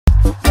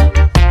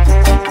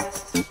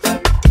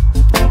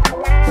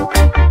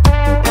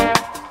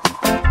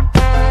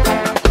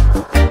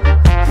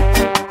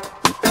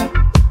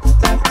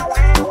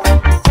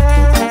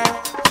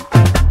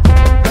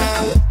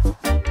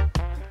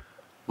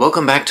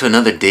Welcome back to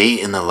another day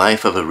in the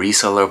life of a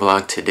reseller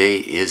vlog. Today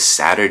is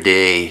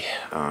Saturday,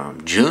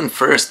 June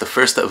 1st, the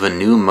first of a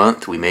new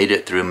month. We made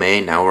it through May,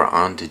 now we're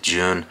on to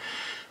June.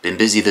 Been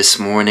busy this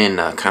morning,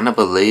 kind of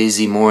a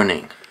lazy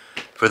morning.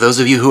 For those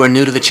of you who are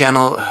new to the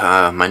channel,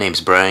 my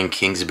name's Brian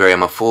Kingsbury.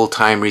 I'm a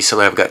full-time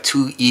reseller. I've got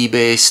 2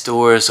 eBay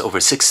stores, over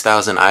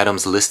 6,000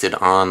 items listed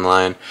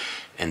online.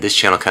 And this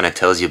channel kind of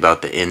tells you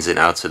about the ins and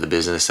outs of the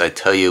business. I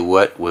tell you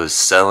what was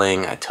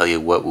selling, I tell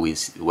you what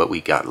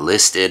we got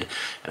listed,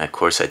 and of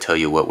course I tell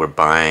you what we're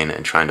buying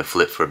and trying to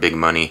flip for big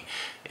money.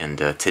 And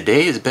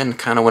today has been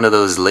kind of one of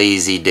those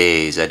lazy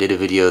days. I did a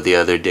video the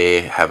other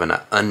day, having an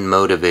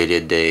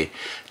unmotivated day.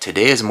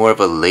 Today is more of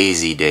a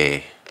lazy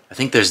day. I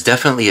think there's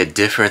definitely a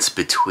difference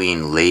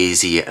between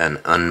lazy and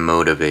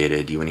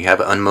unmotivated. When you have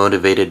an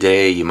unmotivated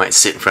day, you might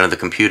sit in front of the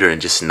computer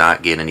and just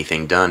not get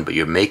anything done, but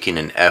you're making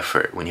an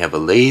effort. When you have a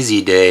lazy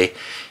day,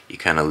 you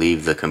kind of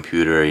leave the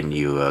computer and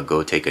you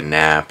go take a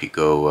nap, you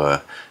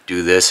go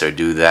do this or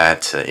do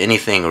that,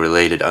 anything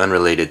related,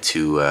 unrelated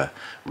to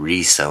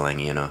reselling,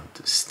 you know,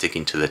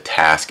 sticking to the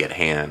task at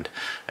hand.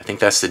 I think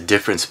that's the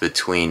difference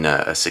between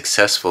a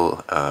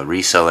successful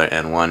reseller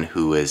and one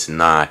who is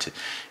not,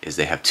 is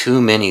they have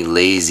too many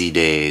lazy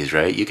days,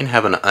 right? You can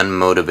have an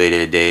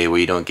unmotivated day where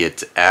you don't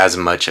get as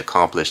much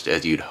accomplished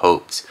as you'd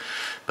hoped.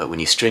 But when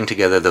you string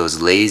together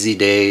those lazy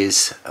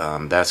days,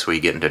 that's where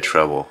you get into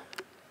trouble.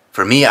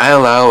 For me, I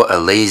allow a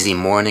lazy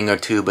morning or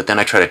two, but then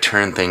I try to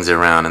turn things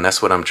around, and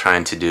that's what I'm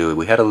trying to do.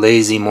 We had a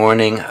lazy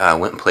morning.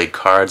 Went and played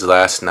cards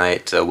last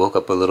night. Woke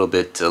up a little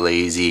bit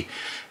lazy.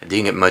 I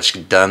didn't get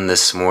much done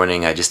this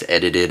morning. I just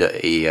edited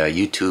a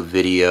YouTube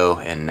video,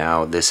 and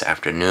now this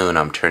afternoon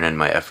I'm turning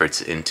my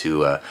efforts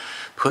into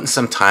putting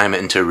some time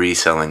into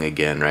reselling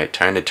again, right?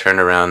 Trying to turn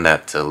around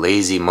that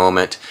lazy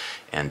moment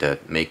and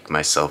make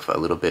myself a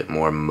little bit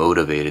more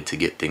motivated to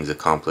get things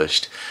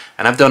accomplished.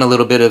 And I've done a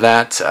little bit of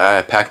that.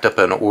 I packed up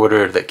an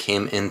order that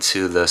came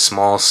into the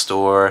small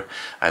store.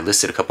 I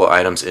listed a couple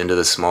items into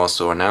the small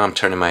store. Now I'm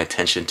turning my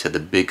attention to the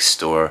big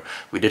store.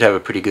 We did have a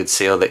pretty good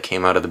sale that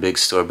came out of the big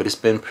store, but it's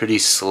been pretty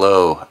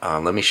slow.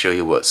 Let me show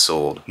you what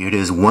sold. Here it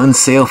is, one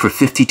sale for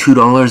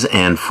 $52.43,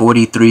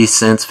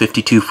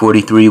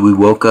 $52.43. We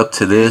woke up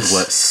to this.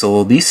 What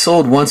sold? These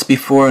sold once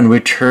before and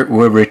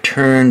were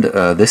returned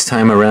this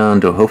time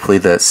around. Hopefully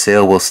that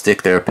sale will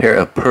stick. They're a pair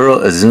of Pearl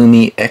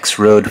Azumi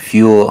X-Road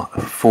Fuel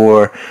 4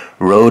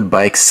 road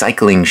bike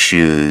cycling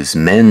shoes,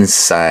 men's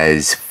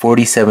size,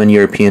 47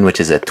 European,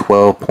 which is a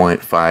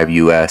 12.5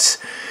 US.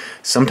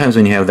 Sometimes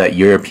when you have that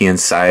European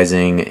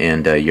sizing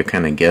and you're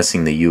kind of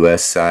guessing the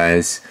US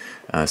size,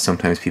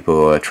 sometimes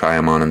people try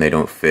them on and they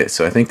don't fit.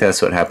 So I think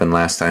that's what happened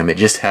last time. It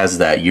just has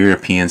that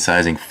European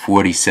sizing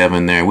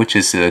 47 there, which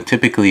is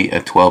typically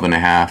a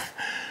 12.5.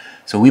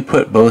 So we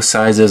put both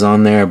sizes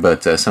on there,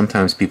 but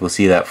sometimes people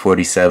see that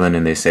 47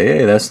 and they say,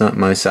 hey, that's not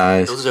my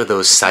size. Those are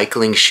those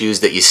cycling shoes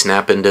that you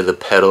snap into the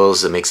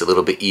pedals. It makes it a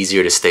little bit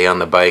easier to stay on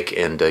the bike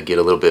and get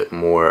a little bit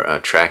more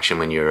traction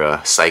when you're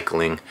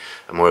cycling.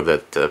 More of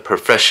that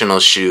professional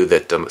shoe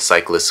that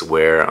cyclists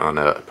wear on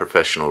a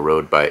professional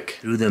road bike.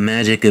 Through the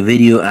magic of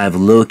video, I've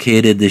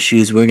located the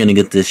shoes. We're going to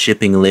get the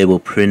shipping label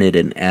printed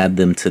and add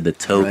them to the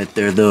tote. Right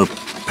there, the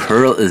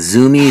Pearl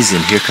Azumis,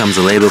 and here comes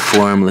a label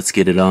for them. Let's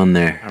get it on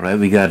there. All right,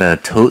 we got a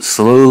tote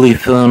slowly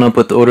filling up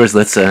with orders.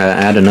 Let's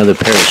add another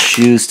pair of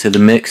shoes to the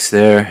mix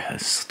there.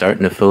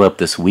 Starting to fill up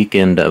this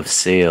weekend of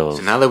sales.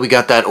 So now that we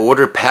got that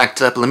order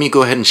packed up, let me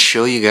go ahead and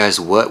show you guys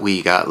what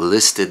we got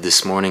listed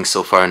this morning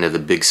so far into the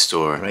big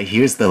store. Right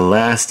here. Here's the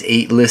last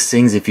 8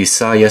 listings. If you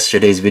saw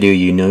yesterday's video,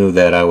 you know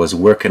that I was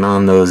working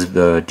on those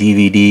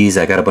DVDs.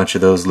 I got a bunch of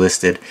those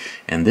listed.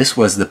 And this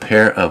was the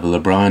pair of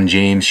LeBron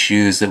James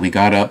shoes that we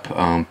got up.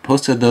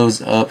 Posted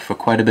those up for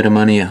quite a bit of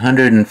money,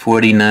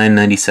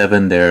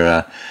 $149.97.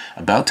 They're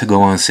about to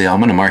go on sale. I'm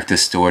going to mark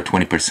this store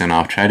 20%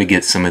 off. Try to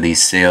get some of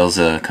these sales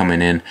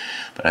coming in.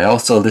 But I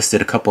also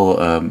listed a couple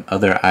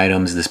other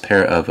items. This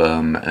pair of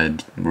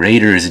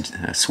Raiders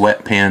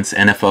sweatpants,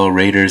 NFL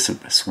Raiders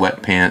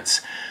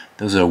sweatpants.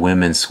 Those are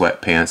women's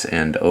sweatpants,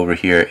 and over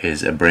here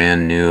is a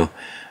brand new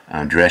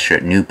dress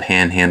shirt, new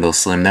Panhandle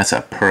Slim. That's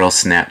a Pearl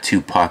Snap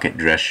 2-pocket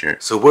dress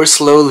shirt. So we're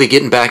slowly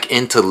getting back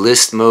into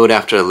list mode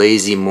after a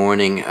lazy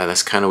morning.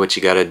 That's kind of what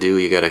you got to do.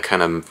 You got to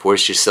kind of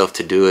force yourself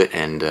to do it,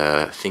 and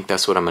I think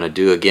that's what I'm going to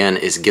do again,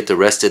 is get the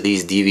rest of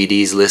these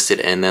DVDs listed,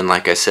 and then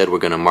like I said, we're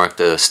going to mark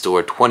the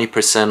store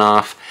 20%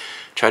 off.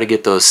 Try to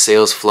get those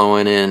sales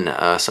flowing in.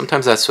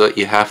 Sometimes that's what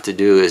you have to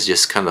do, is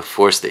just kind of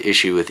force the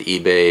issue with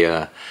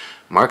eBay.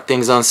 Mark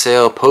things on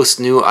sale, post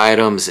new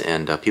items,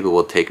 and people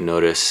will take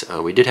notice.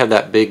 We did have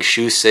that big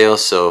shoe sale,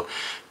 so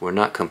we're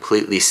not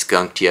completely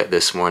skunked yet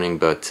this morning,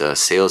 but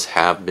sales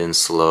have been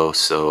slow.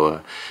 So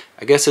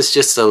I guess it's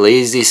just a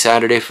lazy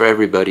Saturday for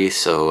everybody,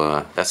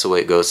 so that's the way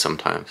it goes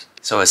sometimes.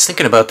 So I was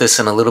thinking about this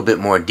in a little bit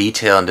more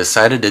detail and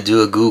decided to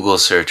do a Google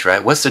search,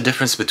 right? What's the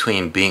difference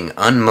between being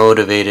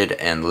unmotivated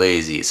and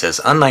lazy? It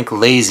says, unlike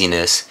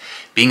laziness,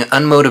 being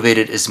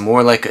unmotivated is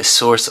more like a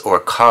source or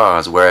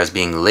cause, whereas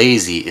being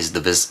lazy is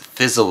the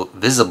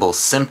visible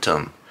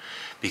symptom.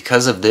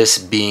 Because of this,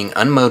 being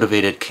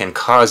unmotivated can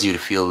cause you to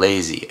feel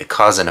lazy. It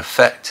causes an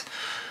effect.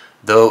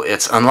 Though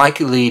it's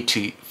unlikely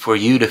for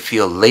you to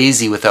feel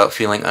lazy without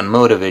feeling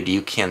unmotivated,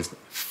 you can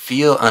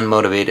feel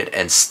unmotivated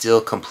and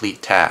still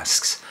complete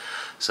tasks.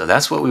 So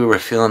that's what we were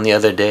feeling the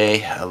other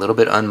day, a little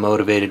bit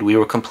unmotivated. We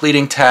were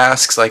completing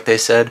tasks, like they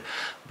said,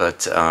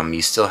 but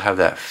you still have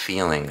that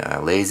feeling.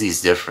 Lazy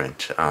is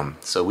different.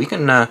 So we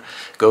can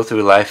go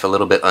through life a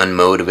little bit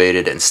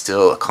unmotivated and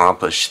still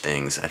accomplish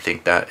things. I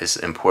think that is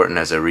important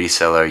as a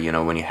reseller. You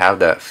know, when you have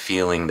that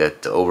feeling,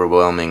 that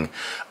overwhelming,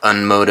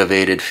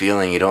 unmotivated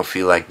feeling, you don't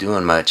feel like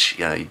doing much,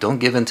 you don't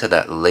give in to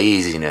that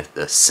laziness,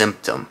 the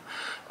symptom.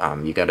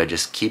 You got to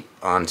just keep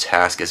on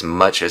task as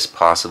much as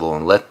possible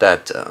and let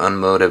that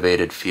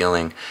unmotivated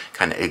feeling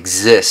kind of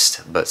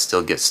exist, but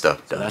still get stuff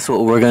done. So that's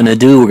what we're going to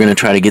do. We're going to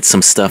try to get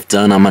some stuff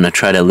done. I'm going to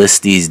try to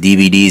list these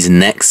DVDs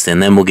next,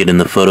 and then we'll get in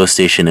the photo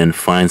station and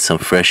find some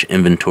fresh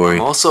inventory.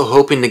 I'm also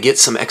hoping to get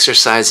some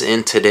exercise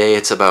in today.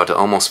 It's about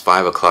almost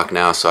 5 o'clock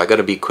now, so I got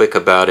to be quick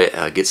about it.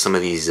 Get some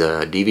of these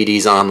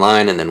DVDs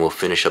online, and then we'll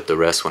finish up the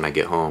rest when I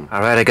get home.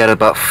 Alright, I got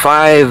about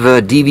 5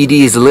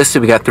 DVDs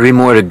listed. We got 3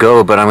 more to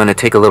go, but I'm going to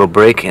take a little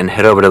break and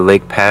head over to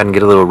Lake Pad and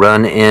get a little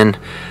run in.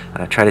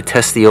 Try to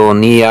test the old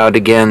knee out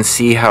again,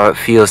 see how it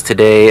feels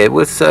today. It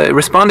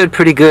responded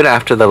pretty good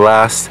after the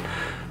last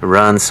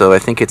run, so I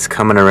think it's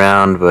coming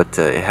around, but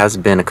it has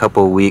been a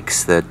couple of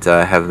weeks that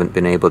I haven't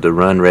been able to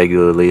run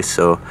regularly,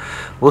 so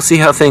we'll see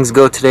how things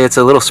go today. It's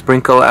a little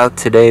sprinkle out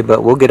today,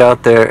 but we'll get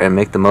out there and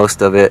make the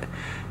most of it,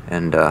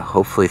 and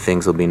hopefully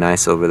things will be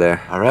nice over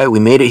there. Alright, we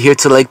made it here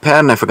to Lake Pad,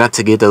 and I forgot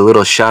to get a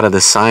little shot of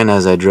the sign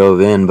as I drove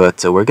in,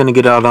 but we're going to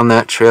get out on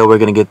that trail. We're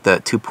going to get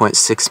that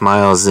 2.6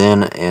 miles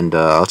in, and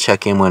I'll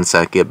check in once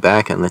I get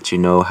back and let you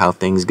know how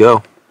things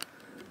go.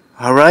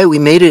 Alright, we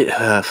made it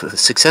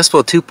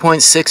successful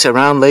 2.6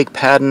 around Lake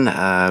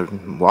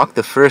Padden. Walked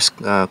the first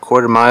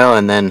quarter mile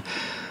and then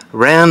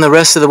ran the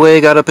rest of the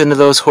way, got up into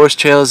those horse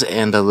trails,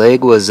 and the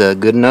leg was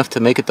good enough to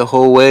make it the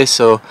whole way,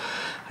 so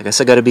I guess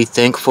I got to be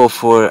thankful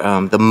for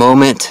the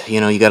moment.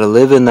 You know, you got to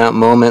live in that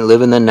moment,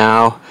 live in the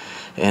now.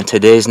 And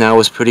today's now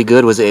was pretty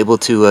good. Was able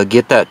to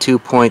get that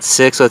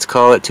 2.6, let's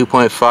call it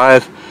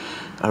 2.5,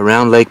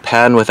 around Lake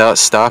Padden without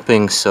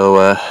stopping.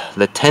 So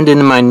the tendon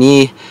in my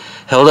knee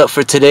held up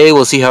for today.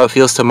 We'll see how it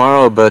feels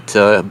tomorrow, but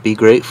be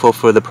grateful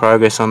for the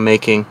progress I'm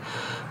making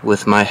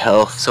with my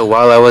health. So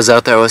while I was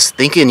out there, I was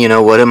thinking, you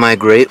know, what am I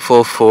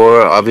grateful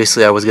for?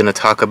 Obviously, I was going to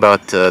talk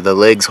about the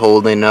legs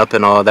holding up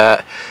and all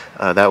that.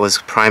 That was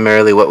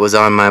primarily what was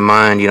on my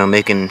mind, you know,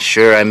 making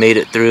sure I made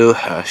it through.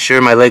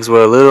 Sure, my legs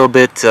were a little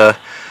bit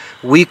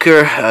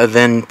weaker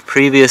than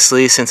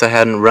previously since I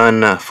hadn't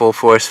run full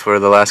force for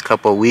the last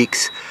couple of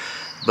weeks,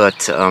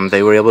 but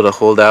they were able to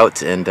hold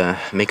out and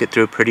make it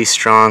through pretty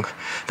strong.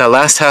 That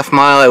last half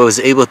mile, I was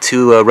able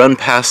to run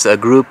past a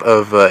group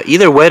of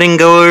either wedding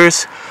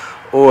goers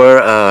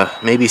or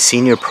maybe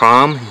senior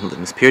prom.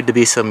 It appeared to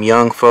be some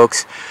young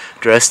folks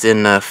dressed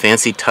in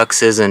fancy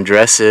tuxes and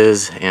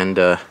dresses,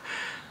 and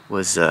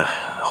was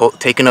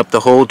taking up the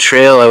whole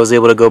trail. I was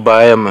able to go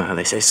by them.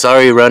 They say,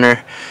 sorry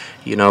runner,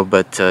 you know,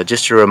 but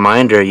just a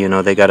reminder, you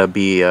know, they gotta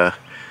be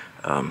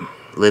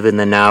living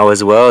the now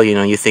as well. You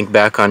know, you think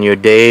back on your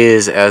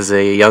days as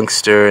a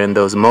youngster and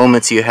those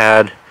moments you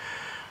had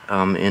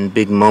in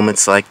big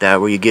moments like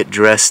that where you get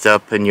dressed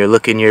up and you're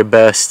looking your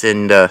best,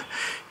 and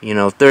you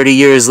know, 30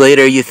 years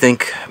later you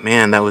think,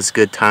 man, that was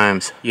good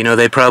times. You know,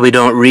 they probably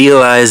don't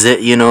realize it,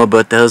 you know,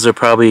 but those are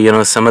probably, you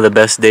know, some of the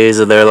best days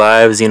of their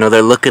lives. You know,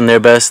 they're looking their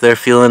best, they're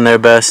feeling their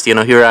best. You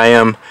know, here I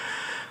am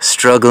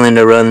struggling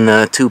to run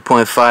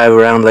 2.5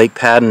 around Lake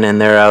Padden,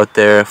 and they're out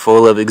there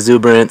full of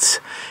exuberance,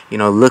 you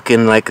know,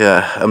 looking like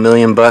 $1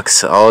 million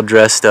bucks, all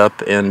dressed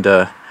up, and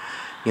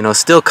you know,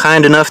 still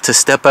kind enough to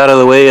step out of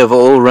the way of an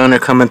old runner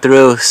coming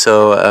through.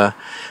 So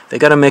they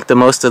got to make the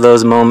most of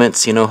those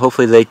moments. You know,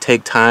 hopefully they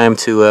take time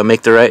to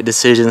make the right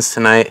decisions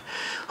tonight.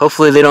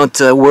 Hopefully they don't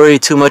worry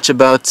too much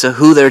about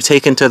who they're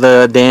taking to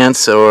the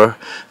dance or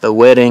the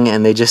wedding,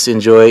 and they just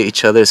enjoy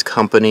each other's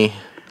company.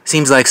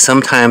 Seems like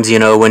sometimes, you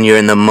know, when you're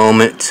in the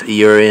moment,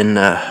 you're in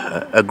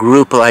a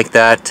group like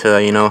that.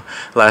 You know,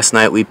 last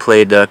night we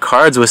played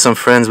cards with some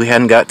friends we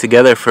hadn't got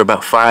together for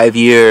about 5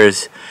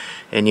 years.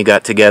 And you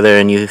got together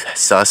and you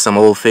saw some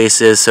old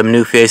faces, some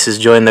new faces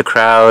join the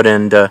crowd,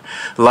 and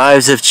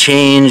lives have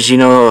changed, you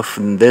know,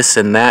 this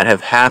and that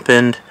have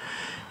happened,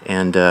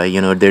 and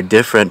you know, they're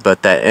different,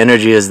 but that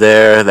energy is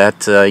there,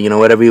 that you know,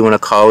 whatever you want to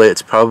call it,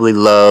 it's probably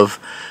love,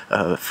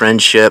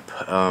 friendship,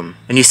 and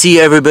you see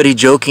everybody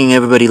joking,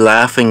 everybody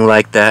laughing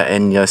like that,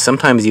 and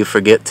sometimes you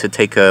forget to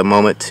take a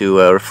moment to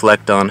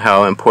reflect on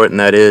how important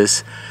that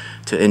is,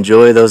 to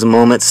enjoy those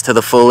moments to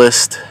the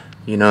fullest.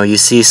 You know, you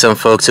see some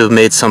folks who've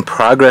made some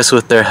progress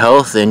with their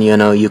health, and you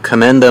know, you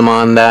commend them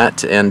on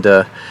that, and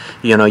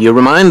you know, you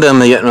remind them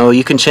that, you know,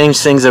 you can change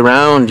things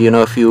around. You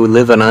know, if you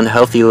live an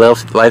unhealthy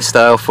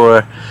lifestyle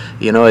for,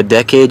 you know, a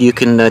decade, you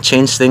can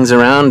change things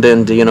around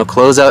and, you know,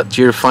 close out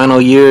your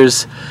final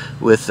years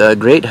with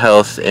great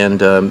health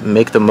and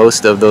make the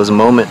most of those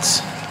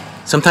moments.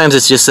 Sometimes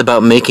it's just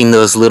about making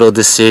those little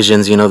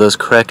decisions, you know, those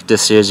correct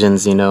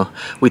decisions, you know.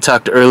 We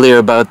talked earlier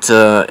about,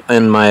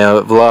 in my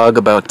vlog,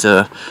 about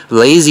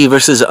lazy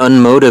versus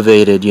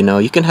unmotivated, you know.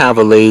 You can have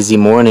a lazy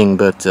morning,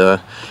 but,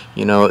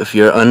 you know, if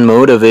you're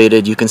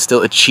unmotivated, you can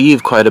still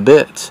achieve quite a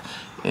bit.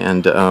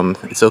 And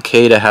it's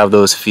okay to have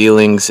those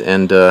feelings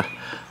and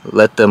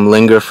let them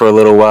linger for a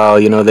little while,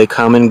 you know, they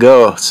come and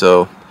go.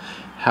 So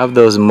have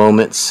those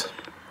moments.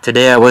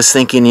 Today I was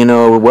thinking, you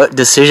know, what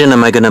decision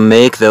am I going to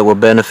make that will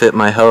benefit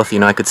my health? You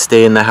know, I could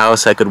stay in the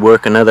house, I could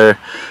work another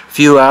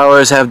few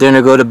hours, have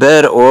dinner, go to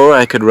bed, or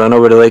I could run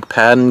over to Lake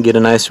Padden, get a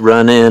nice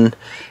run in,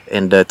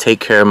 and take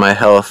care of my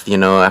health, you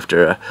know,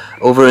 after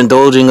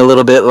overindulging a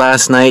little bit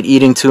last night,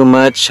 eating too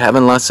much,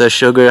 having lots of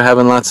sugar,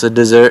 having lots of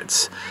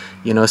desserts.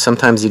 You know,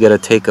 sometimes you got to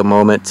take a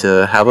moment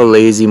to have a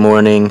lazy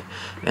morning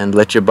and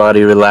let your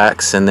body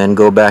relax and then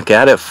go back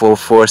at it full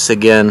force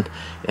again.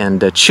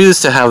 And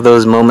choose to have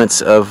those moments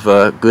of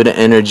good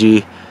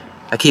energy.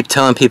 I keep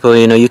telling people,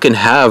 you know, you can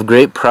have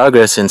great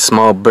progress in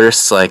small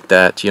bursts like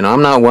that. You know,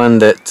 I'm not one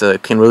that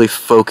can really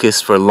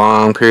focus for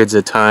long periods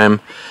of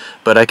time,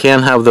 but I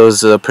can have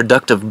those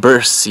productive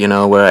bursts, you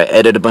know, where I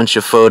edit a bunch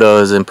of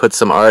photos and put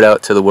some art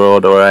out to the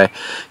world, or I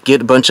get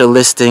a bunch of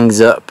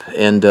listings up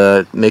and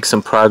make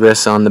some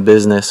progress on the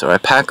business, or I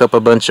pack up a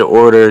bunch of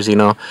orders, you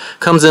know.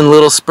 Comes in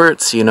little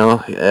spurts, you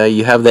know.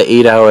 You have the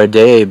 8-hour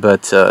day,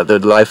 but the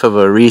life of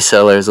a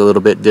reseller is a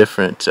little bit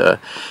different.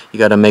 You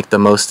got to make the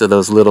most of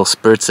those little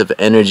spurts of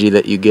energy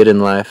that you get in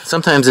life.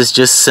 Sometimes it's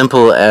just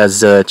simple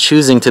as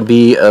choosing to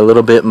be a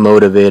little bit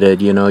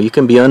motivated, you know. You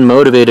can be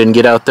unmotivated and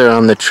get out there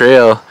on the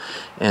trail,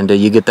 and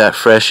you get that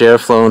fresh air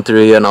flowing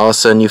through you, and all of a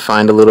sudden you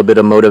find a little bit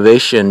of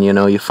motivation, you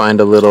know, you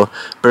find a little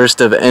burst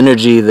of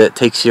energy that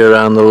takes you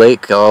around the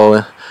lake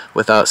all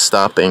without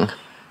stopping.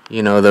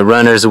 You know, the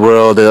runner's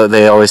world,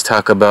 they always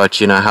talk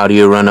about, you know, how do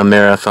you run a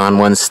marathon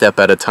one step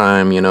at a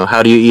time, you know,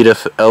 how do you eat an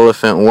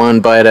elephant one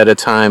bite at a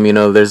time, you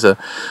know, there's a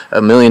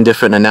million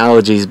different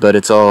analogies, but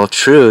it's all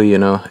true, you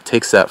know. It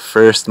takes that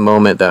first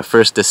moment, that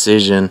first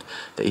decision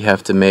that you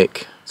have to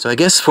make. So I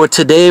guess for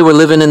today, we're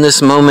living in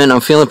this moment.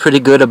 I'm feeling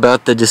pretty good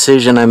about the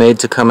decision I made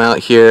to come out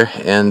here,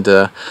 and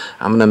I'm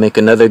gonna make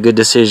another good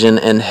decision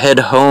and head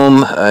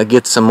home,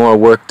 get some more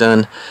work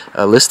done,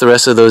 list the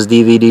rest of those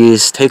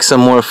DVDs, take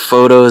some more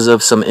photos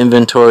of some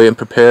inventory, and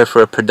prepare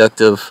for a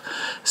productive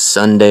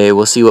Sunday.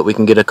 We'll see what we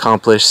can get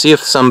accomplished, see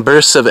if some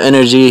bursts of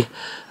energy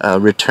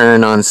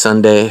return on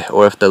Sunday,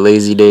 or if the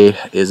lazy day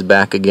is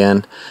back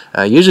again.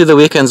 Usually the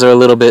weekends are a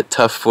little bit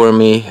tough for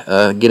me,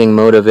 getting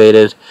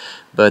motivated,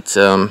 but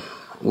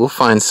we'll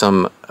find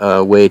some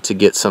way to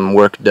get some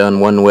work done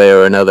one way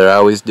or another. I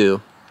always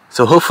do.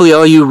 So hopefully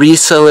all you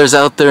resellers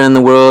out there in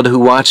the world who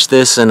watch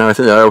this and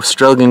are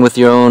struggling with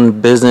your own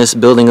business,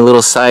 building a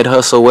little side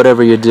hustle,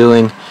 whatever you're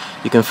doing,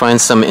 you can find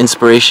some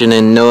inspiration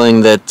in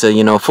knowing that,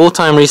 you know,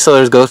 full-time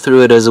resellers go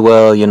through it as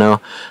well. You know,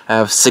 I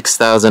have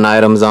 6,000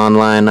 items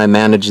online. I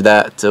manage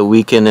that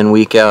week in and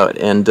week out,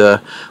 and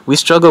we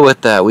struggle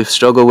with that. We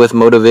struggle with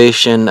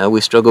motivation. We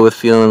struggle with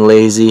feeling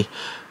lazy.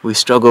 We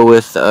struggle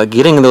with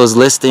getting those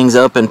listings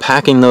up and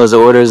packing those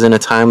orders in a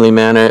timely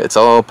manner. It's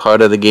all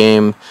part of the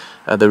game.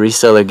 The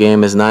reseller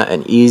game is not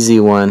an easy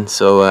one.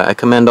 So I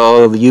commend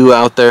all of you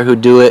out there who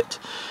do it,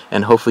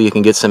 and hopefully you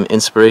can get some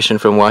inspiration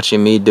from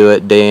watching me do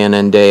it day in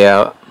and day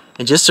out.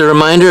 And just a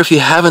reminder, if you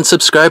haven't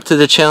subscribed to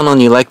the channel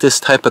and you like this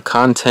type of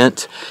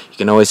content, you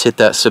can always hit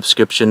that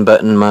subscription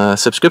button. My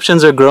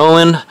subscriptions are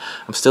growing.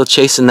 I'm still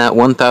chasing that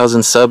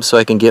 1,000 subs so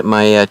I can get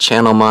my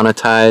channel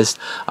monetized.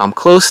 I'm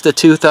close to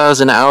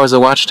 2,000 hours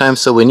of watch time,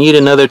 so we need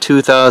another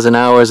 2,000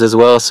 hours as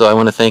well. So I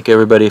want to thank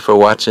everybody for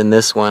watching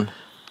this one.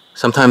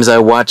 Sometimes I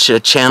watch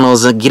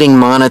channels getting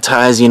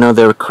monetized, you know,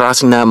 they're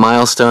crossing that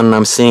milestone, and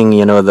I'm seeing,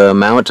 you know, the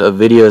amount of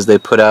videos they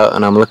put out,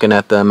 and I'm looking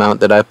at the amount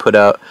that I put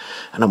out,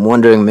 and I'm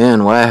wondering,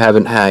 man, why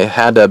haven't I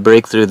had a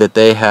breakthrough that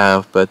they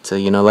have? But,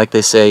 you know, like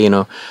they say, you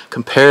know,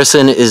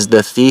 comparison is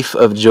the thief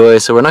of joy,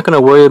 so we're not going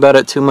to worry about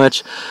it too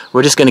much.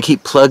 We're just going to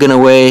keep plugging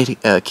away,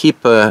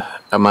 keep my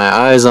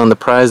eyes on the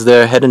prize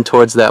there, heading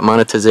towards that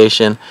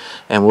monetization,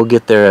 and we'll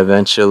get there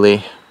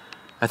eventually.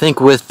 I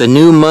think with the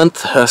new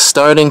month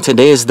starting,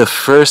 today is the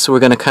 1st, we're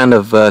going to kind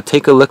of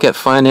take a look at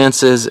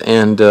finances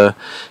and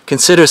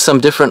consider some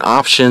different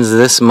options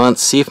this month,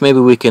 see if maybe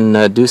we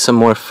can do some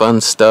more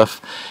fun stuff.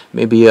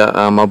 Maybe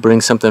I'll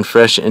bring something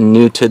fresh and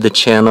new to the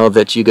channel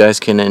that you guys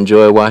can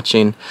enjoy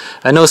watching.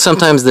 I know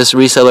sometimes this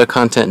reseller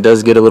content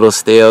does get a little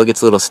stale. It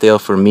gets a little stale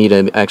for me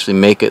to actually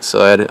make it, so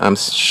I'm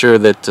sure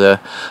that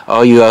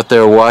all you out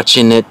there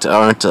watching it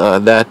aren't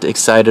that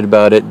excited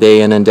about it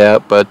day in and day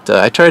out, but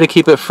I try to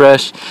keep it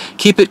fresh,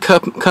 keep it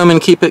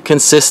coming, keep it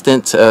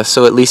consistent,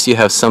 so at least you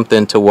have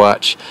something to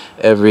watch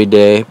every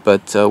day.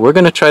 But we're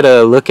going to try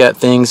to look at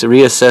things,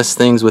 reassess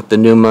things with the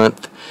new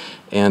month,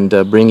 and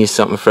bring you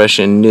something fresh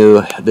and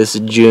new this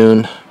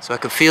June. So I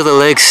can feel the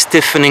legs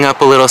stiffening up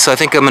a little, so I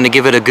think I'm going to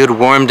give it a good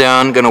warm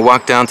down. Going to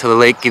walk down to the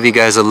lake, give you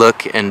guys a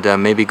look, and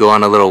maybe go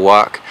on a little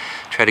walk.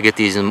 Try to get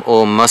these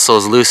old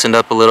muscles loosened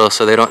up a little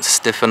so they don't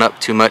stiffen up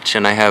too much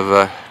and I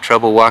have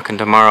trouble walking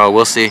tomorrow.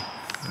 We'll see.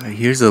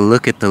 Here's a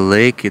look at the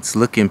lake. It's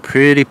looking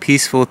pretty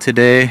peaceful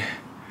today.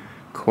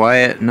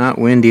 Quiet, not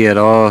windy at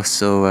all.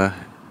 So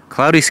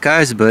cloudy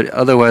skies, but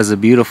otherwise a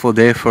beautiful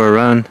day for a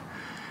run.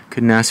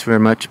 Couldn't ask for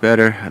much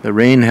better. The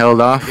rain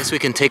held off. I guess we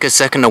can take a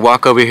second to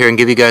walk over here and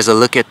give you guys a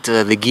look at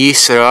the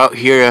geese. They're out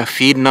here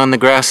feeding on the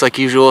grass like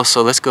usual,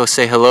 so let's go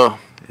say hello.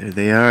 There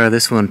they are.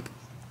 This one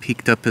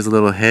peeked up his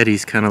little head.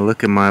 He's kind of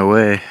looking my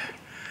way.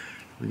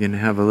 We're gonna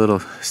have a little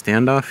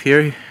standoff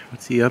here.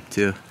 What's he up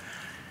to?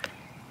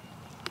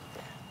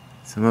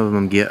 Some of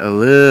them get a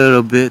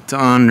little bit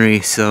ornery,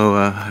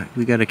 so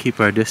we gotta keep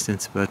our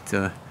distance, but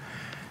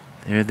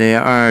there they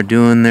are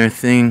doing their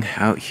thing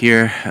out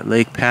here at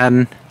Lake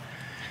Padden.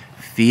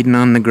 Feeding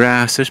on the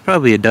grass. There's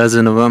probably a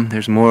dozen of them.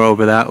 There's more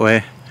over that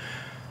way.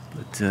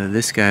 But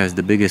this guy is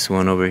the biggest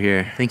one over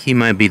here. I think he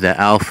might be the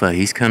alpha.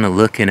 He's kind of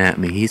looking at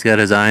me. He's got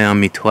his eye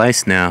on me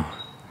twice now.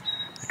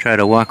 I tried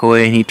to walk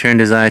away and he turned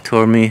his eye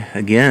toward me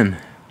again.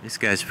 This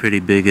guy's pretty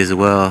big as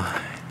well.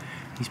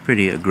 He's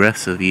pretty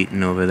aggressive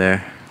eating over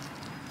there.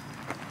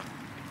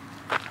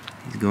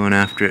 He's going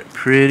after it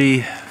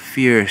pretty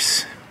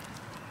fierce.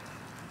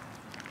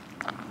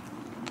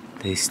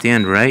 They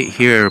stand right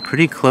here,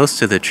 pretty close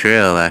to the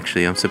trail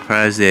actually. I'm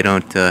surprised they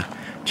don't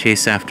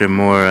chase after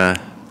more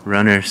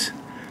runners.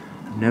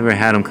 I've never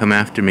had them come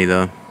after me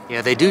though.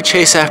 Yeah, they do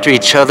chase after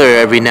each other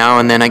every now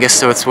and then. I guess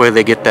that's where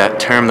they get that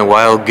term, the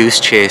wild goose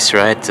chase,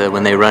 right?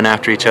 When they run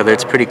after each other,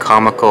 it's pretty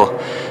comical.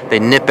 They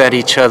nip at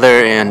each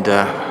other and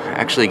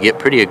actually get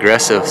pretty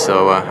aggressive,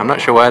 so I'm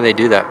not sure why they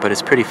do that, but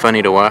it's pretty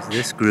funny to watch.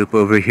 This group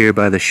over here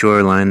by the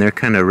shoreline, they're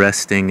kind of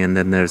resting, and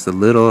then there's a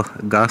little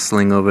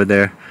gosling over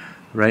there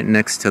right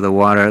next to the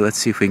water. Let's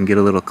see if we can get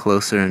a little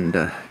closer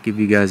and give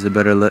you guys a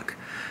better look.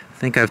 I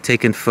think I've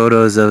taken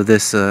photos of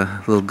this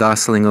little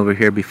gosling over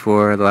here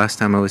before, the last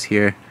time I was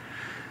here.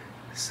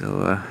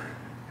 So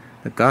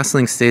the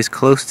gosling stays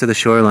close to the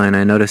shoreline.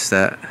 I noticed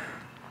that.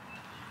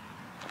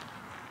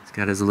 He's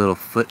got his little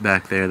foot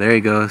back there. There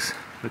he goes.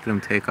 Look at him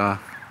take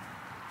off.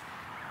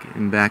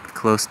 Getting back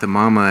close to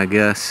mama, I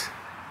guess.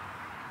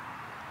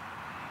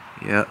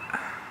 Yep.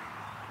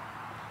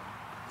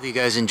 You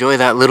guys enjoy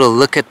that little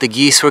look at the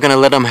geese. We're gonna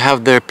let them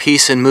have their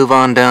piece and move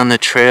on down the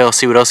trail,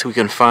 see what else we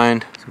can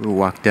find. So we'll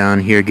walk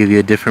down here, give you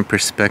a different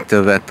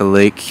perspective at the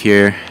lake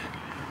here.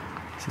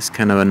 This is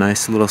kind of a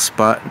nice little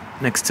spot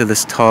next to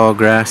this tall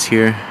grass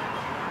here.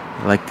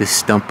 I like this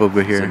stump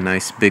over here. It's a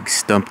nice big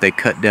stump they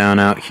cut down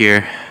out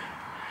here.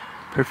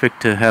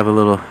 Perfect to have a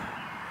little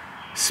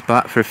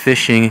spot for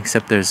fishing,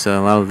 except there's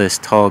a lot of this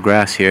tall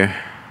grass here.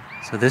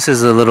 So this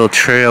is a little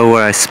trail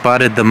where I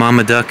spotted the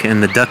mama duck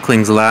and the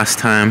ducklings last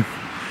time.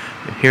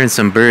 I'm hearing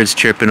some birds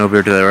chirping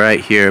over to the right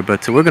here,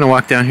 but we're going to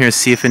walk down here and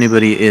see if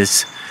anybody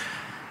is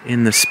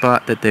in the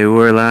spot that they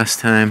were last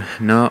time.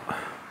 No,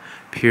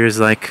 appears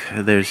like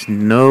there's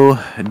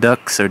no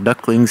ducks or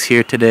ducklings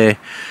here today.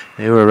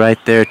 They were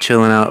right there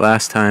chilling out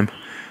last time.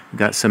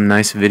 Got some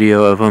nice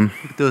video of them.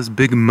 Look at those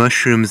big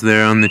mushrooms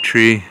there on the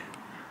tree.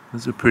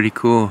 Those are pretty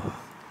cool.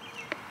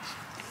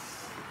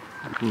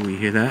 Ooh, you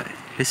hear that?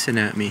 Hissing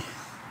at me.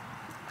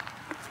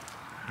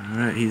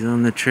 Alright, he's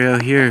on the trail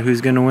here. Who's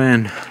going to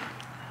win?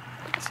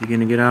 Is he going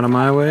to get out of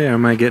my way, or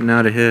am I getting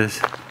out of his?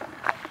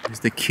 There's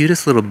the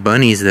cutest little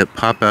bunnies that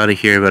pop out of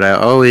here, but I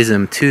always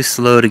am too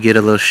slow to get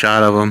a little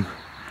shot of them.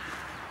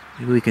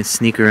 Maybe we can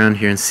sneak around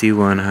here and see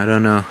one. I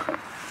don't know.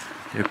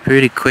 They're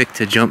pretty quick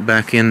to jump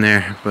back in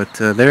there, but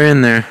they're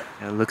in there.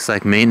 It looks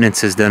like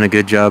maintenance has done a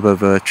good job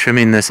of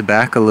trimming this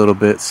back a little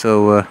bit,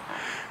 so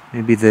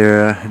maybe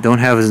they don't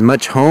have as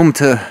much home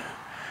to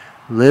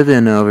live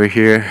in over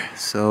here,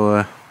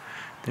 so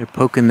they're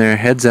poking their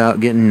heads out,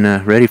 getting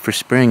ready for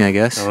spring, I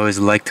guess. I always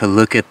like to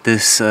look at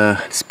this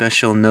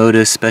special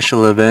notice,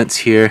 special events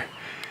here,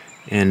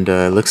 and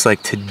looks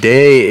like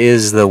today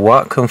is the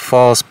Whatcom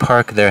Falls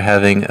Park. They're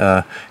having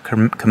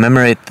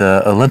commemorate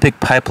the Olympic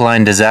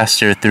pipeline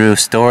disaster through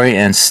story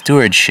and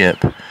stewardship.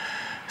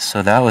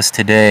 So that was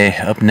today.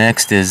 Up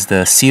next is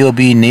the COB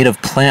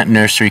Native Plant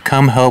Nursery.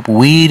 Come help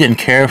weed and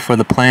care for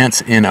the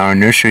plants in our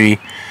nursery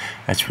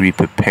as we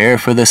prepare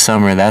for the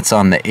summer. That's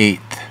on the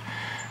 8th.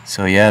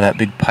 So yeah, that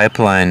big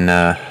pipeline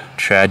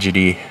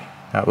tragedy,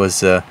 that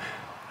was, I've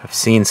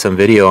seen some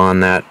video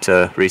on that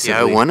recently.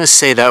 Yeah, I want to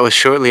say that was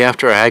shortly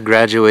after I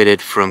graduated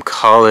from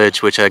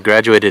college, which I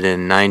graduated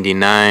in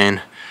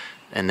 '99.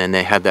 And then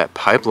they had that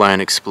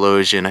pipeline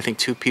explosion. I think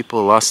 2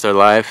 people lost their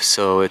life,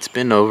 so it's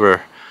been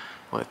over,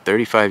 what,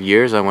 35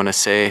 years, I want to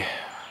say.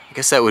 I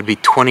guess that would be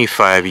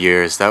 25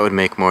 years. That would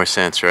make more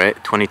sense, right?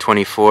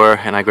 2024,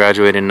 and I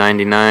graduated in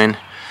 '99.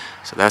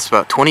 So that's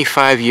about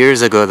 25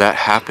 years ago that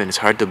happened. It's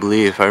hard to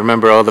believe. I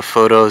remember all the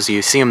photos.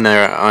 You see them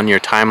there on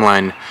your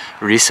timeline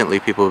recently.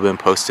 People have been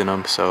posting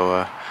them.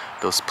 So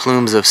those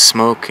plumes of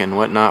smoke and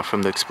whatnot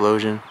from the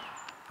explosion.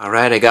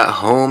 Alright, I got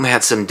home,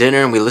 had some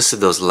dinner, and we listed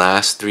those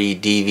last 3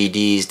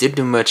 DVDs. Didn't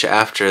do much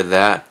after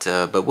that,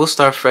 but we'll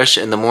start fresh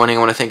in the morning. I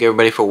want to thank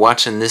everybody for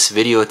watching this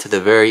video to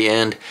the very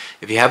end.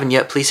 If you haven't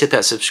yet, please hit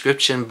that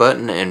subscription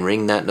button and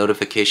ring that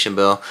notification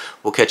bell.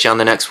 We'll catch you on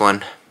the next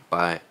one.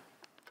 Bye.